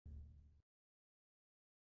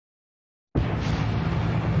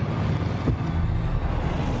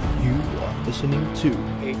listening to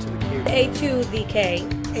A to the K. A to the K.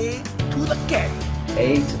 A to the K.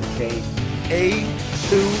 A to the K. A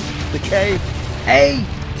to the K. A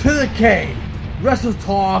to the K Wrestle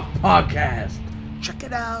Talk Podcast. Check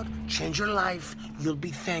it out. Change your life. You'll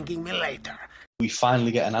be thanking me later. We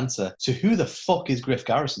finally get an answer to who the fuck is Griff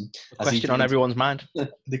Garrison. The question on everyone's mind.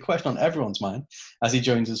 The question on everyone's mind as he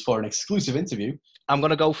joins us for an exclusive interview. I'm going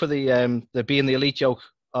to go for the being the elite joke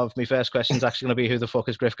of my first question is actually going to be who the fuck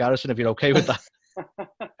is Griff Garrison, if you're okay with that.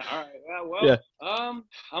 All right.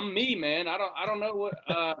 I'm me, man. I don't know what.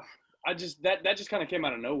 I just that just kind of came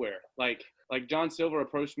out of nowhere. Like John Silver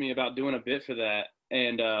approached me about doing a bit for that,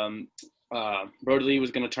 and Brody Lee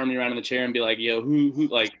was gonna turn me around in the chair and be like, "Yo, who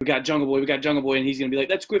like we got Jungle Boy, and he's gonna be like,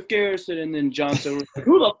 "That's Griff Garrison," and then John Silver was like,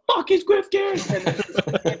 "Who the fuck is Griff Garrison?"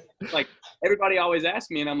 And like everybody always asks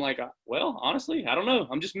me, and I'm like, "Well, honestly, I don't know.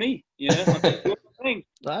 I'm just me, you know." I'm just doing my thing.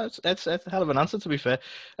 That's a hell of an answer, to be fair.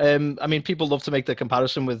 I mean, people love to make the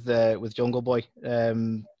comparison with Jungle Boy. I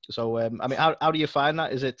mean, how do you find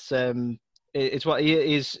that? Is it it's what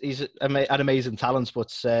he's an amazing talent,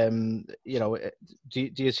 but you know, do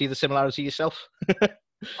you see the similarity yourself?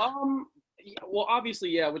 Yeah, well, obviously,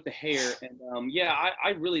 yeah, with the hair, and I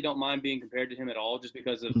really don't mind being compared to him at all, just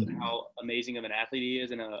because of how amazing of an athlete he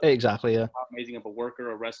is, and exactly, yeah, how amazing of a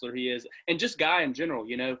worker, a wrestler he is, and just guy in general,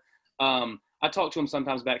 you know. I talk to him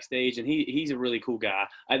sometimes backstage, and he's a really cool guy.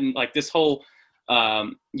 And like this whole,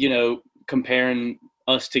 you know, comparing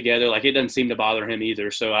us together, like it doesn't seem to bother him either.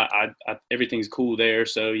 So I everything's cool there.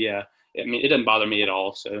 So yeah, I mean, it doesn't bother me at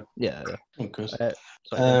all. So yeah. Okay. So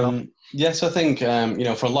I think, you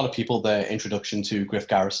know, for a lot of people, their introduction to Griff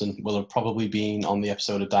Garrison will have probably been on the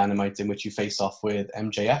episode of Dynamite in which you faced off with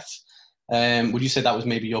MJF. Would you say that was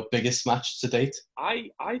maybe your biggest match to date?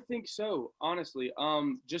 I think so, honestly.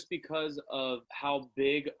 Just because of how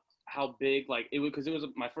big like it was, because it was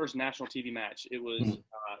my first national TV match. It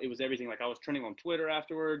was everything. Like I was trending on Twitter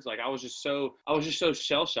afterwards. Like I was just so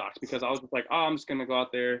shell shocked, because I was just like, oh, I'm just gonna go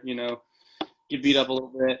out there, you know, get beat up a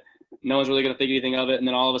little bit. No one's really gonna think anything of it, and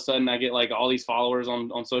then all of a sudden I get like all these followers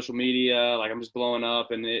on social media. Like I'm just blowing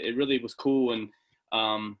up, and it really was cool.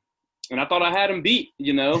 And I thought I had him beat,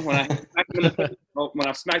 you know, when I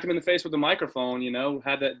smacked him in the face with the microphone, you know,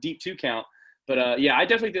 had that deep 2 count. But yeah, I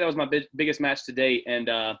definitely think that was my biggest match to date. And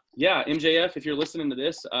yeah, MJF, if you're listening to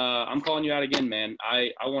this, I'm calling you out again, man.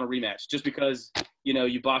 I want a rematch, just because, you know,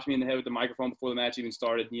 you bopped me in the head with the microphone before the match even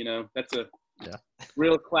started. You know, that's a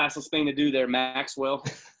real classless thing to do there, Maxwell.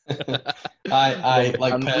 I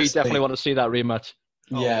like. And we definitely want to see that rematch.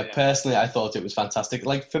 Yeah, personally, I thought it was fantastic.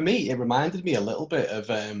 Like, for me, it reminded me a little bit of,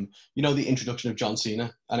 you know, the introduction of John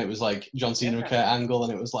Cena. And it was like John Cena and Kurt Angle.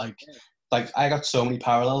 And it was like I got so many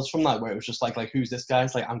parallels from that, where it was just like who's this guy?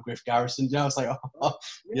 It's like, I'm Griff Garrison. You know, it's like, I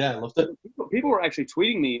loved it. People were actually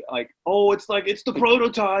tweeting me like, oh, it's the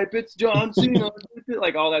prototype. It's John Cena.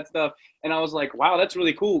 Like all that stuff. And I was like, wow, that's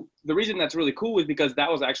really cool. The reason that's really cool is because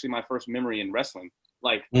that was actually my first memory in wrestling.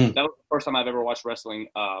 Like that was the first time I've ever watched wrestling.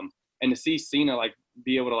 And to see Cena like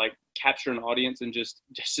be able to like capture an audience and just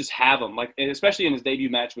have him, like, especially in his debut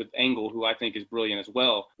match with Angle, who I think is brilliant as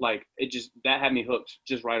well. Like that had me hooked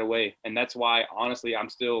just right away, and that's why honestly I'm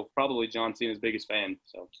still probably John Cena's biggest fan.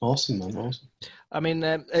 So awesome, man, awesome. I mean,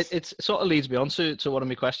 it sort of leads me on to one of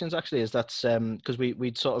my questions actually. Is that's because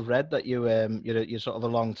we'd sort of read that you're sort of a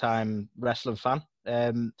long time wrestling fan.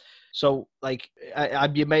 So, like,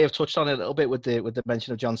 you may have touched on it a little bit with the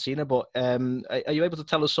mention of John Cena, but are you able to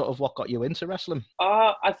tell us sort of what got you into wrestling?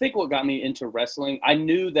 I think what got me into wrestling, I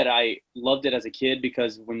knew that I loved it as a kid,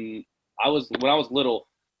 because when I was little,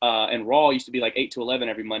 and Raw used to be like 8 to 11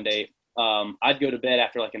 every Monday. I'd go to bed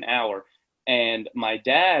after like an hour, and my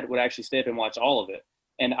dad would actually stay up and watch all of it.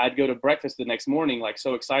 And I'd go to breakfast the next morning, like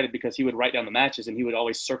so excited, because he would write down the matches and he would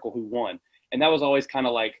always circle who won. And that was always kind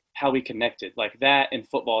of like how we connected. Like that and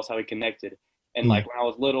football is how we connected. And like when I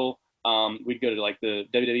was little, we'd go to like the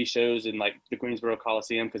WWE shows in like the Greensboro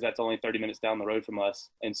Coliseum, because that's only 30 minutes down the road from us.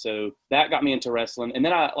 And so that got me into wrestling. And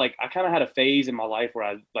then I kind of had a phase in my life where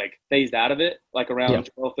I like phased out of it, like around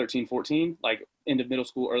 12, 13, 14, like end of middle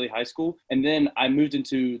school, early high school. And then I moved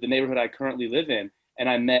into the neighborhood I currently live in. And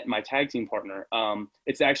I met my tag team partner.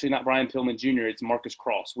 It's actually not Brian Pillman Jr., it's Marcus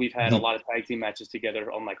Cross. We've had a lot of tag team matches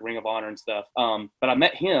together on like Ring of Honor and stuff. But I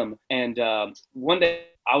met him, and one day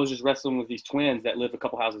I was just wrestling with these twins that live a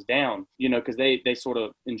couple houses down, you know, because they sort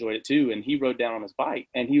of enjoyed it too. And he rode down on his bike,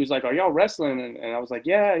 and he was like, "Are y'all wrestling?" And I was like,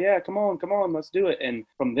 yeah, come on, let's do it. And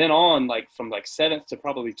from then on, like from like 7th to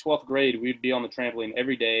probably 12th grade, we'd be on the trampoline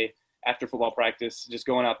every day after football practice, just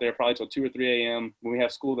going out there probably till 2 or 3 a.m. when we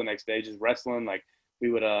have school the next day, just wrestling, like we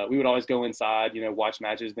would always go inside, watch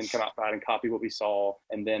matches, then come outside and copy what we saw.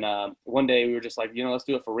 And then one day we were just like, let's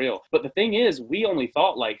do it for real. But the thing is, we only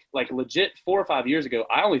thought like legit 4 or 5 years ago,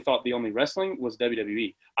 I only thought the only wrestling was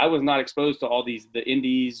WWE. I was not exposed to all the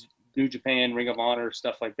indies, New Japan, Ring of Honor,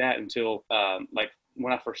 stuff like that until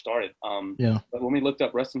when I first started. But when we looked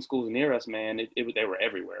up wrestling schools near us, man, they were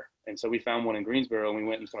everywhere. And so we found one in Greensboro and we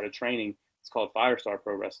went and started training. It's called Firestar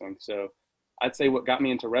Pro Wrestling. So I'd say what got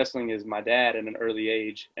me into wrestling is my dad at an early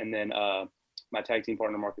age, and then my tag team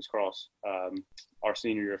partner, Marcus Cross, our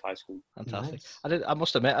senior year of high school. Fantastic. Nice. I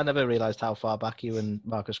must admit, I never realised how far back you and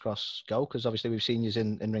Marcus Cross go, because obviously we've seen you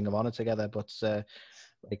in Ring of Honor together, but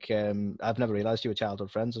I've never realised you were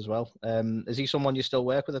childhood friends as well. Is he someone you still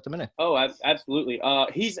work with at the minute? Oh, absolutely.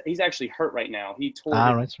 He's actually hurt right now. He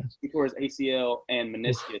tore he tore his ACL and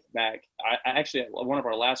meniscus back. I actually, one of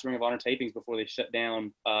our last Ring of Honor tapings before they shut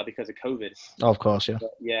down because of COVID. Oh, of course, yeah.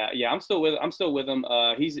 But yeah. I'm still with him.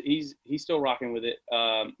 He's still rocking with it.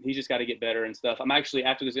 He's just got to get better and stuff. I'm actually,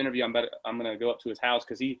 after this interview, I'm gonna go up to his house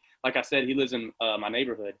because he, like I said, he lives in my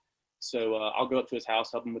neighborhood. So I'll go up to his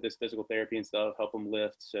house, help him with his physical therapy and stuff, help him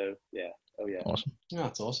lift. So yeah, awesome. Yeah,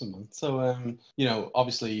 that's awesome, man. So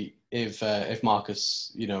obviously, if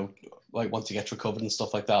Marcus, once he gets recovered and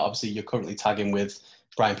stuff like that, obviously you're currently tagging with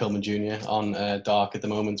Brian Pillman Jr. on Dark at the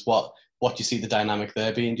moment. What do you see the dynamic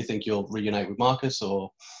there being? Do you think you'll reunite with Marcus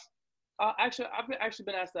or? Actually, I've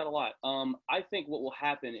been asked that a lot. I think what will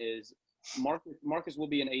happen is Marcus will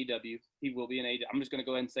be in AEW. He will be in AEW. I'm just going to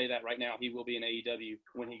go ahead and say that right now. He will be in AEW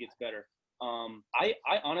when he gets better. I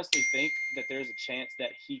honestly think that there's a chance that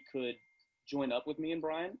he could join up with me and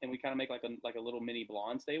Brian, and we kind of make like a little mini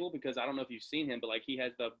blonde stable, because I don't know if you've seen him, but like he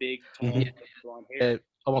has the big tall blonde hair.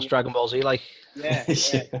 Almost Dragon Ball Z like. Yeah.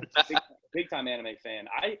 Big time anime fan.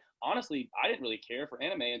 I didn't really care for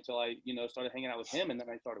anime until I started hanging out with him, and then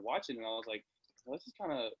I started watching, and I was like, well, this is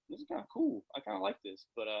kind of cool. I kind of like this,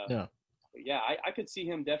 but I could see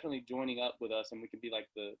him definitely joining up with us, and we could be like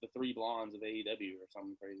the three blondes of AEW or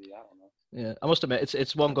something crazy. I don't know. Yeah, I must admit,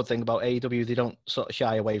 it's one good thing about AEW. They don't sort of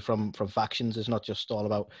shy away from factions. It's not just all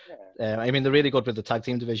about. I mean, they're really good with the tag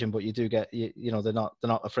team division, but you do get they're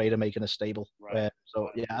not afraid of making a stable. Right.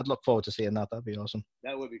 I'd look forward to seeing that. That'd be awesome.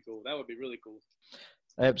 That would be cool. That would be really cool.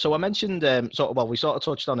 So I mentioned we sort of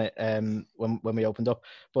touched on it when we opened up,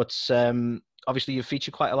 but obviously you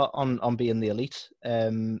feature quite a lot on being the elite.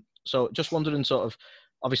 So just wondering, sort of,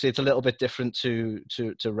 obviously it's a little bit different to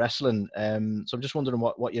wrestling. So I'm just wondering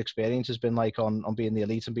what your experience has been like on being the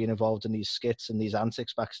elite and being involved in these skits and these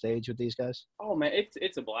antics backstage with these guys. Oh man,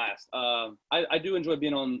 it's a blast. I do enjoy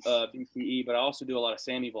being on BTE, but I also do a lot of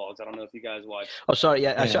Sammy vlogs. I don't know if you guys watch. Oh, sorry.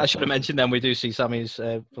 Yeah, I should have mentioned them. We do see Sammy's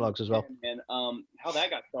vlogs as well. And how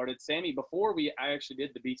that got started, Sammy, before I actually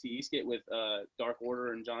did the BTE skit with Dark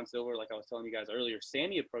Order and John Silver, like I was telling you guys earlier,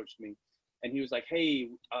 Sammy approached me. And he was like, hey,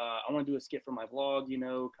 I want to do a skit for my vlog,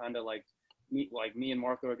 kind of like me and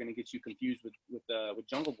Marco are going to get you confused with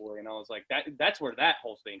Jungle Boy. And I was like, that's where that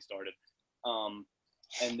whole thing started.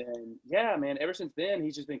 And then, yeah, man, ever since then,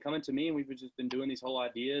 he's just been coming to me, and we've just been doing these whole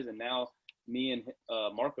ideas. And now me and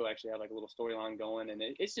Marco actually have like a little storyline going. And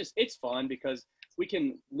it's fun because we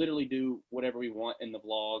can literally do whatever we want in the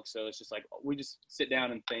vlog. So it's just like, we just sit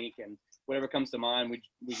down and think, and whatever comes to mind, we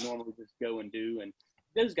normally just go and do. And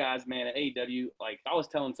those guys, man, at AEW, like I was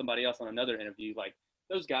telling somebody else on another interview, like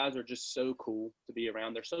those guys are just so cool to be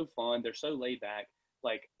around. They're so fun. They're so laid back.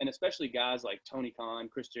 Like, and especially guys like Tony Khan,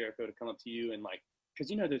 Chris Jericho to come up to you and like, because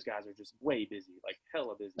those guys are just way busy, like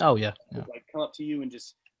hella busy. Oh yeah. Like come up to you and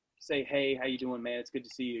just say, hey, how you doing, man? It's good to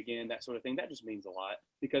see you again. That sort of thing. That just means a lot,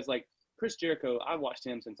 because like Chris Jericho, I watched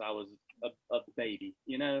him since I was a baby,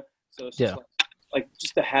 So it's just like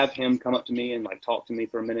just to have him come up to me and like talk to me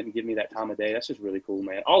for a minute and give me that time of day, that's just really cool,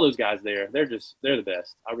 man. All those guys there, they're the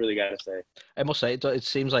best. I really got to say. I must say, it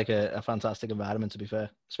seems like a fantastic environment, to be fair,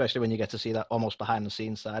 especially when you get to see that almost behind the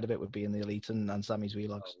scenes side of it with being the elite and Sammy's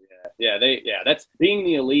vlogs. That's being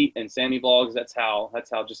the elite and Sammy vlogs. That's how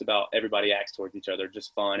just about everybody acts towards each other,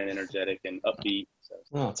 just fun and energetic and upbeat. So.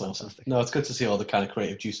 Oh, that's awesome. No, it's good to see all the kind of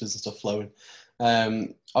creative juices and stuff flowing.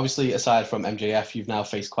 Obviously, aside from MJF, you've now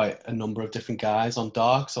faced quite a number of different guys on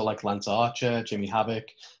Dark. So like Lance Archer, Jimmy Havoc,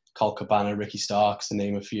 Colt Cabana, Ricky Starks, to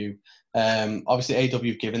name a few. Obviously, AEW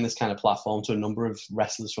have given this kind of platform to a number of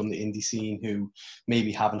wrestlers from the indie scene who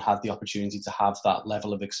maybe haven't had the opportunity to have that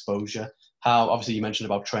level of exposure. How, obviously, you mentioned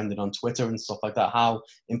about trending on Twitter and stuff like that. How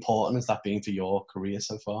important has that been for your career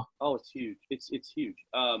so far? Oh, it's huge. It's huge.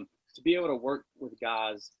 To be able to work with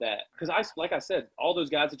guys that, because like I said, all those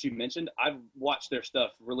guys that you mentioned, I've watched their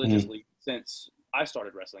stuff religiously since I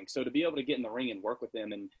started wrestling. So to be able to get in the ring and work with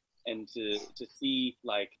them and and to see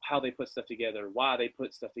like how they put stuff together, why they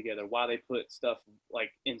put stuff together, why they put stuff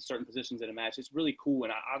like in certain positions in a match. It's really cool,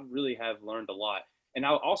 and I really have learned a lot. And I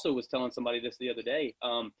also was telling somebody this the other day.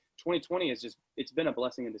 2020 is it's been a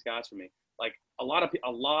blessing in disguise for me. Like a lot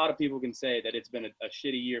of people can say that it's been a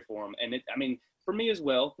shitty year for them, and I mean for me as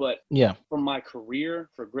well. But yeah, for my career,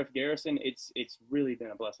 for Griff Garrison, it's really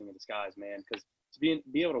been a blessing in disguise, man. Because to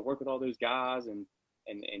be able to work with all those guys and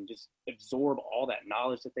just absorb all that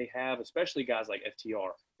knowledge that they have, especially guys like FTR.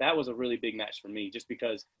 That was a really big match for me, just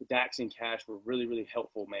because Dax and Cash were really, really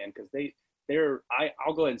helpful, man, because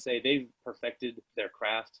I'll go ahead and say they've perfected their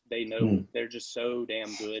craft. They know they're just so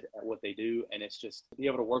damn good at what they do, and it's just to be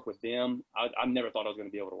able to work with them. I never thought I was going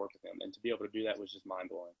to be able to work with them, and to be able to do that was just mind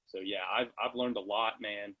blowing. So yeah, I've learned a lot,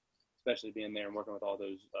 man, especially being there and working with all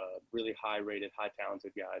those really high-rated,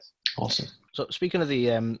 high-talented guys. Awesome. So speaking of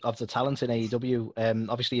the talent in AEW,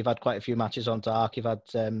 obviously you've had quite a few matches on Dark. You've had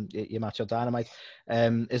your match on Dynamite.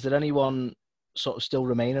 Is there anyone sort of still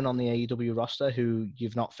remaining on the AEW roster who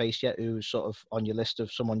you've not faced yet, who's sort of on your list of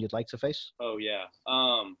someone you'd like to face? Oh yeah,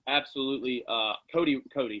 absolutely.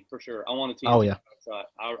 Cody for sure. I want to team. Oh yeah.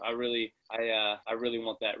 I really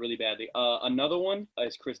want that really badly. Another one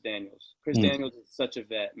is Chris Daniels. Chris Daniels is such a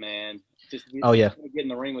vet, man. Just get in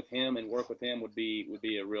the ring with him and work with him would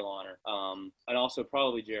be a real honor. And also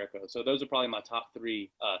probably Jericho. So those are probably my top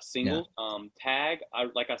three singles. Yeah. Tag,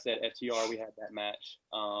 like I said, FTR, we had that match.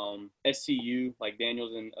 SCU, like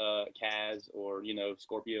Daniels and Kaz, or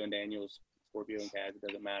Scorpio and Daniels, Scorpio and Kaz, it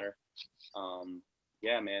doesn't matter.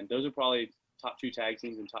 Yeah, man, those are probably top two tag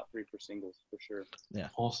teams and top three for singles for sure. Yeah,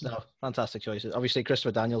 awesome. No, fantastic choices. Obviously,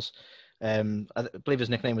 Christopher Daniels, I believe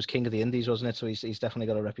his nickname was King of the Indies, wasn't it? So he's definitely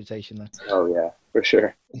got a reputation there. Oh yeah, for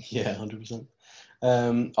sure. Yeah, 100%.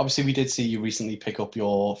 Obviously, we did see you recently pick up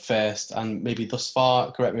your first and maybe thus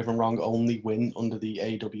far, correct me if I'm wrong, only win under the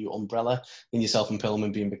AEW umbrella, in yourself and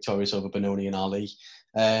Pillman being victorious over Benoni and Ali.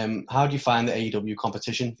 How do you find the AEW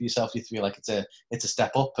competition for yourself? Do you feel like it's a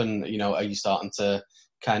step up, and are you starting to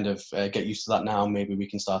kind of get used to that now? Maybe we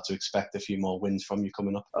can start to expect a few more wins from you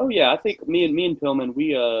coming up. Oh yeah, I think me and Pillman,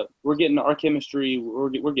 we're getting our chemistry. We're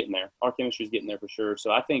getting there. Our chemistry is getting there for sure.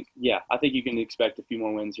 So I think you can expect a few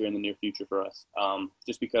more wins here in the near future for us.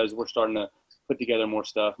 Just because we're starting to put together more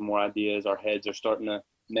stuff, more ideas. Our heads are starting to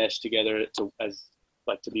mesh together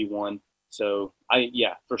to be one. So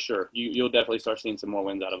for sure. You'll definitely start seeing some more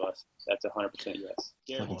wins out of us. That's 100%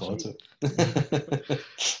 yes. Looking forward to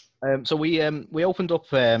it. So we opened up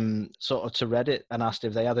sort of to Reddit and asked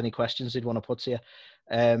if they had any questions they'd want to put to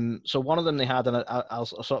you. So one of them they had, and I'll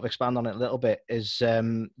sort of expand on it a little bit, is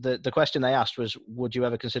the question they asked was, would you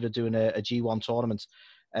ever consider doing a G1 tournament?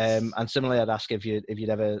 And similarly, I'd ask if you'd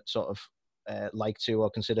ever sort of like to or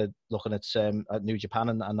consider looking at New Japan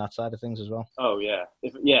and that side of things as well. Oh yeah,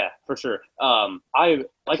 for sure.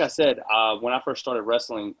 Like I said, when I first started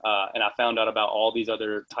wrestling, and I found out about all these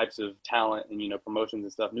other types of talent and promotions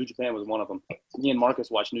and stuff, New Japan was one of them. Me and Marcus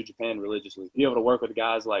watched New Japan religiously. Be able to work with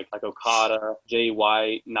guys like Okada, Jay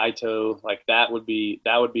White, Naito, like that would be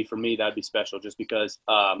for me. That'd be special, just because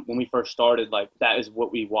when we first started, like that is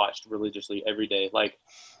what we watched religiously every day. Like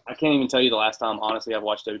I can't even tell you the last time, honestly, I've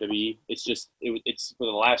watched WWE. It's for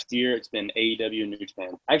the last year, it's been AEW and New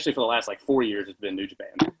Japan. Actually, for the last 4 years, it's been New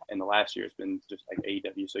Japan, and the last year it's been just like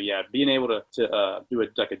AEW. So yeah, being able to do a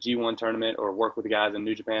G1 tournament or work with the guys in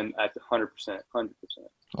New Japan, that's 100%.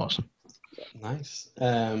 Awesome. Nice.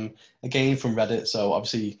 Again from Reddit. So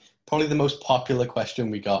obviously, probably the most popular question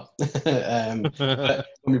we got when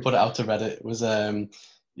we put it out to Reddit was,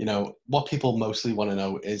 what people mostly want to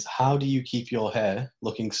know is, how do you keep your hair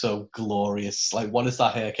looking so glorious? Like, what is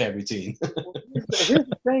that hair care routine? Here's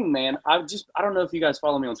the thing, man. I don't know if you guys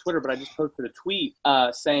follow me on Twitter, but I just posted a tweet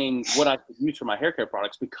saying what I could use for my hair care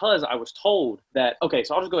products, because I was told that, okay,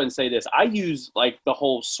 so I'll just go ahead and say this. I use the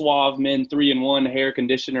whole Suave Men 3-in-1 hair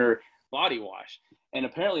conditioner body wash. And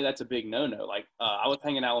apparently that's a big no-no. I was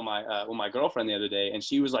hanging out with my girlfriend the other day, and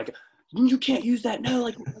she was like, you can't use that,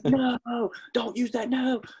 no, no, don't use that,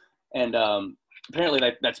 no. And apparently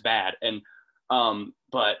that's bad. And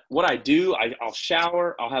but what I do, I'll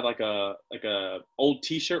shower. I'll have a old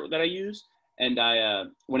T-shirt that I use, and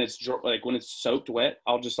when it's soaked wet,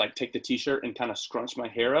 I'll just take the T-shirt and kind of scrunch my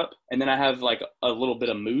hair up, and then I have a little bit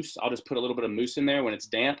of mousse. I'll just put a little bit of mousse in there when it's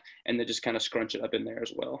damp, and then just kind of scrunch it up in there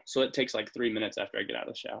as well. So it takes 3 minutes after I get out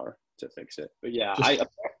of the shower to fix it. But yeah,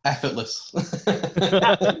 effortless.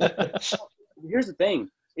 Here's the thing.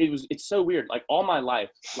 It's so weird. All my life,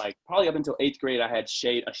 probably up until 8th grade, I had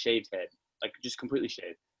a shaved head, just completely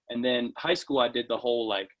shaved. And then high school, I did the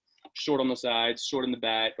whole short on the sides, short in the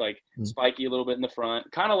back, spiky a little bit in the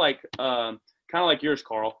front, kind of kind of like yours,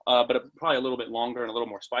 Carl, but probably a little bit longer and a little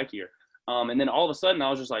more spikier. And then all of a sudden, I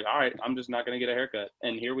was just like, all right, I'm just not going to get a haircut.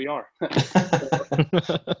 And here we are.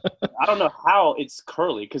 I don't know how it's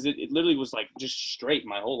curly because it literally was like just straight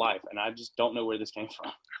my whole life. And I just don't know where this came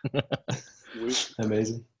from.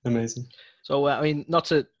 Amazing. So, I mean, not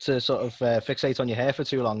to sort of fixate on your hair for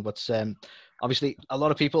too long, but obviously a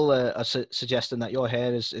lot of people are suggesting that your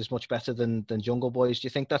hair is much better than Jungle Boy's. Do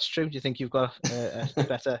you think that's true? Do you think you've got a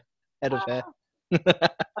better head of hair?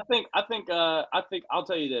 I think I'll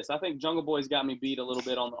tell you this. I think Jungle Boy's got me beat a little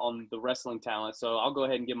bit on the wrestling talent. So I'll go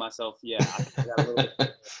ahead and give myself, I think I got a little bit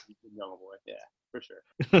better than Jungle Boy. Yeah, for sure.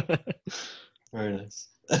 Very nice.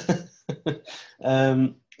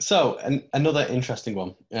 So another interesting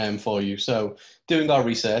one for you. So doing our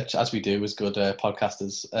research, as we do as good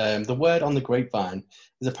podcasters, the word on the grapevine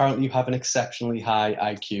is apparently you have an exceptionally high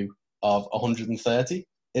IQ of 130.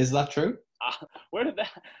 Is that true? Where did that?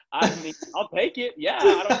 I mean, I'll take it. Yeah,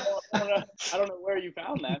 I don't know where you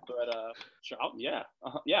found that, but sure. Yeah.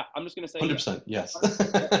 I'm just gonna say 100%. Yes.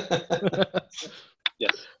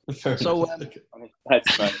 Yes. So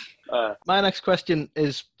that's funny. my next question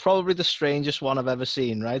is probably the strangest one I've ever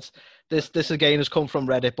seen. Right? This again has come from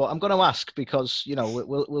Reddit, but I'm going to ask because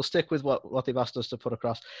we'll stick with what they've asked us to put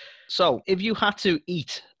across. So, if you had to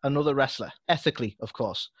eat another wrestler, ethically, of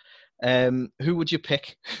course, who would you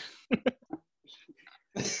pick?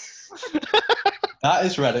 That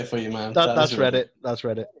is Reddit for you, man. That's Reddit. That's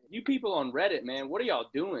Reddit. You people on Reddit, man, what are y'all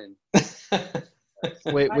doing?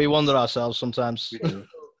 We wonder ourselves sometimes.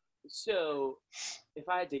 So, if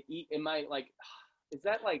I had to eat, am I like? Is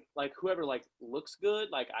that like whoever like looks good?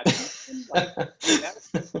 Like is that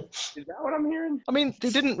what I'm hearing? I mean,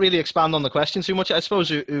 they didn't really expand on the question too much. I suppose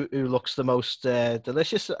who looks the most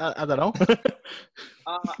delicious? I don't know.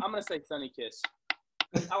 I'm gonna say Sunny Kiss.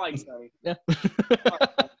 I like Sunny. Yeah.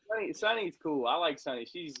 Sunny's cool. I like Sunny.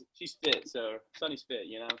 She's fit, so Sunny's fit,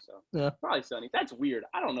 So yeah, probably Sunny. That's weird.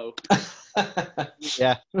 I don't know.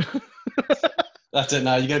 Yeah. That's it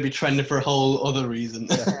now. You're going to be trending for a whole other reason.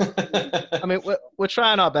 Yeah. I mean, we're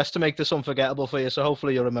trying our best to make this unforgettable for you, so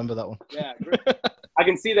hopefully you'll remember that one. Yeah. I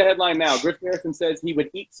can see the headline now. Griff Garrison says he would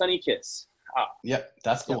eat Sunny Kiss. Yep,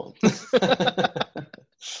 that's the one.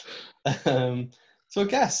 So I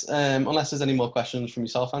guess, unless there's any more questions from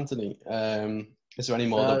yourself, Anthony, is there any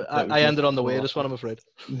more? I ended on the weirdest one, I'm afraid.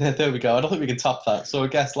 There we go. I don't think we can top that. So I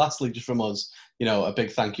guess, lastly, just from us, a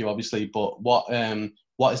big thank you, obviously. But what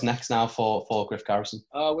is next now for Griff Garrison?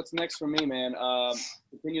 What's next for me, man?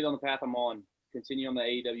 Continue on the path I'm on. Continue on the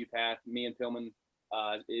AEW path. Me and Pillman,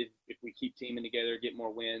 if we keep teaming together, get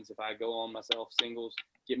more wins. If I go on myself singles,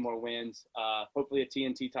 get more wins. Hopefully a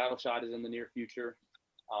TNT title shot is in the near future.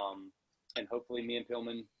 And hopefully me and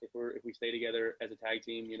Pillman, if we stay together as a tag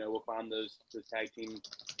team, we'll climb those tag team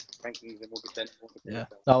rankings and we'll get that. Yeah.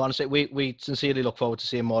 No, honestly, we sincerely look forward to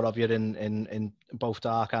seeing more of you in both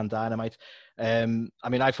Dark and Dynamite. I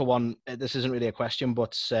mean, I for one, this isn't really a question,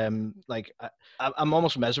 but I'm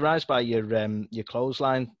almost mesmerized by your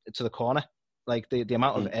clothesline to the corner. Like the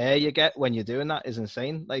amount of air you get when you're doing that is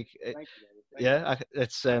insane. Like,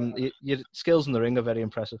 it's your skills in the ring are very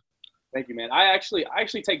impressive. Thank you, man. I actually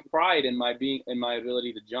take pride in my ability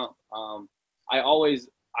to jump. I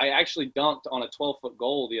actually dunked on a 12-foot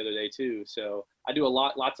goal the other day too. So I do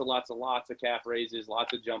lots of calf raises,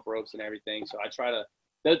 lots of jump ropes and everything. So I try to.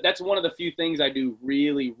 That's one of the few things I do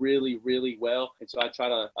really, really, really well, and so I try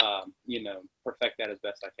to, perfect that as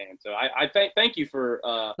best I can. So I thank you for.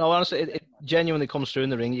 No, honestly, it genuinely comes through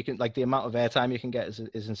in the ring. You can the amount of airtime you can get is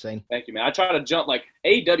insane. Thank you, man. I try to jump like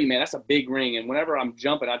AEW, man. That's a big ring, and whenever I'm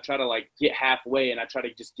jumping, I try to get halfway, and I try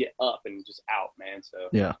to just get up and just out, man. So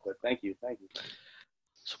yeah. But thank you.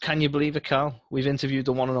 So can you believe it, Carl? We've interviewed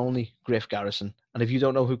the one and only Griff Garrison, and if you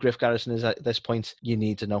don't know who Griff Garrison is at this point, you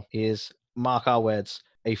need to know. He is, mark our words,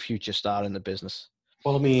 a future star in the business.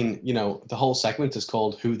 Well, I mean, the whole segment is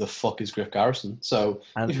called "Who the Fuck is Griff Garrison?" So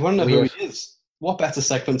if you want to know who he is, what better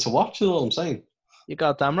segment to watch? Is all I'm saying. You're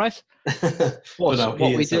goddamn right. But no,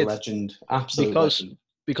 he is a legend, absolute legend.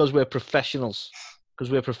 Because we're professionals.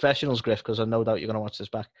 Because we're professionals, Griff. Because I no doubt you're going to watch this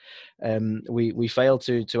back. We failed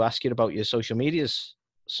to ask you about your social medias.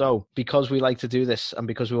 So, because we like to do this and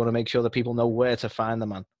because we want to make sure that people know where to find the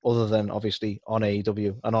man, other than obviously on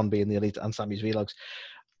AEW and on Being the Elite and Sammy's Vlogs,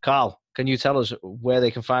 Carl, can you tell us where they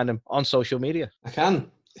can find him on social media? I can.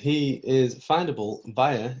 He is findable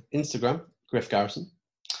via Instagram, Griff Garrison,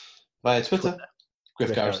 via Twitter,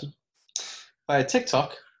 Griff Garrison, via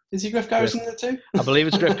TikTok. Is he Griff Garrison there too? I believe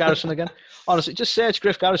it's Griff Garrison again. Honestly, just search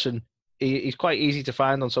Griff Garrison. he's quite easy to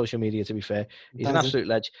find on social media. To be fair, he's an absolute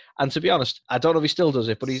ledge. And to be honest, I don't know if he still does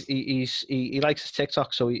it, but he likes his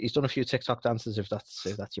TikTok, so he's done a few TikTok dances if that's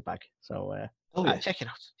your bag. So check it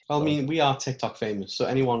out. Well, I mean, we are TikTok famous, so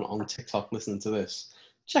anyone on TikTok listening to this,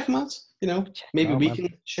 check him out. You know, maybe we can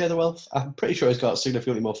share the wealth. I'm pretty sure he's got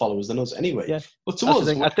significantly more followers than us anyway. Yeah. But to That's us,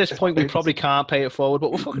 the thing. At this point, we probably can't pay it forward,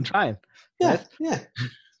 but we're fucking trying. Yeah, right? yeah.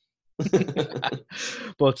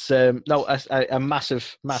 But no, a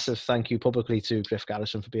massive thank you publicly to Griff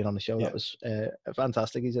Garrison for being on the show. That was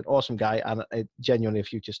fantastic. He's an awesome guy and genuinely a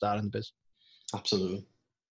future star in the biz. Absolutely.